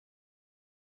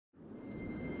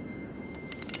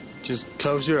Just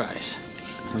close your eyes.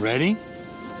 Ready?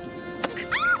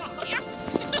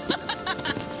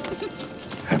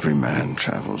 Every man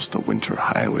travels the winter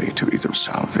highway to either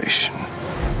salvation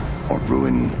or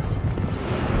ruin.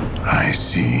 I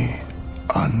see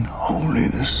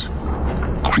unholiness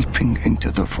creeping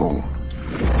into the fold.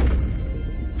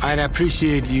 I'd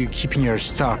appreciate you keeping your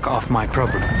stock off my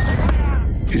property.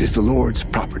 It is the Lord's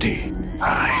property.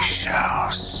 I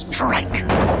shall strike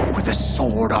with the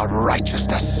sword of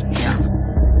righteousness.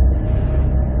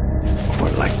 For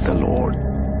like the Lord,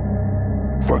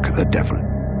 work of the devil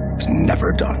is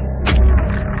never done.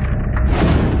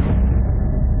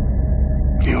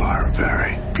 You are a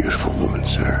very beautiful woman,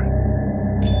 sir.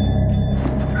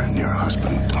 And your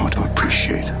husband ought to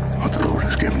appreciate what the Lord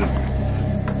has given him.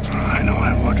 I know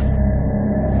I would.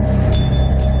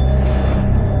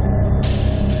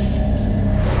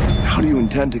 How do you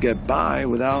intend to get by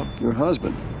without your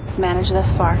husband? Manage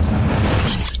thus far.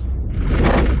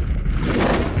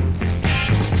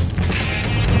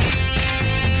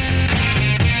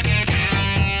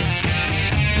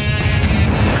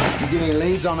 You get any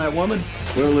leads on that woman?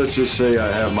 Well, let's just say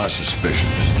I have my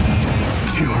suspicions.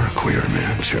 You are a queer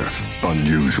man, Sheriff.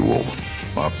 Unusual.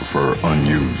 I prefer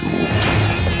unusual.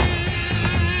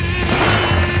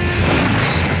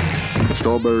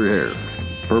 Strawberry hair,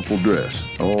 purple dress,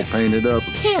 all painted up.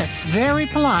 Yes, very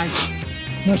polite.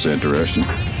 That's interesting.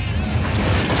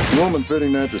 Woman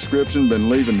fitting that description been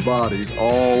leaving bodies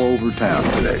all over town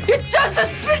today. You're just as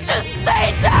bitch as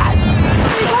Satan!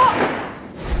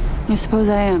 I suppose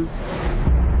I am.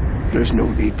 There's no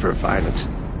need for violence.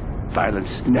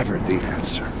 Violence never the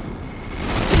answer.